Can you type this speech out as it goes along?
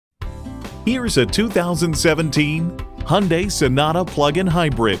Here's a 2017 Hyundai Sonata plug-in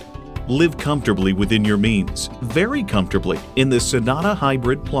hybrid. Live comfortably within your means, very comfortably, in the Sonata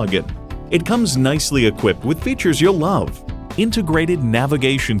Hybrid plug-in. It comes nicely equipped with features you'll love. Integrated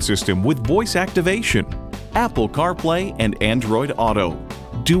navigation system with voice activation, Apple CarPlay and Android Auto,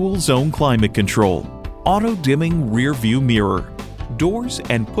 dual zone climate control, auto dimming rear view mirror, doors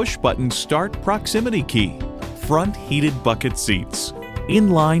and push-button start proximity key, front heated bucket seats,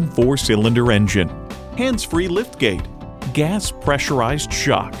 inline 4-cylinder engine, hands-free liftgate, gas pressurized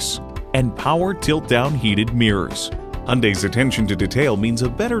shocks, and power tilt-down heated mirrors. Hyundai's attention to detail means a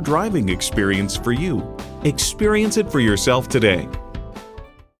better driving experience for you. Experience it for yourself today.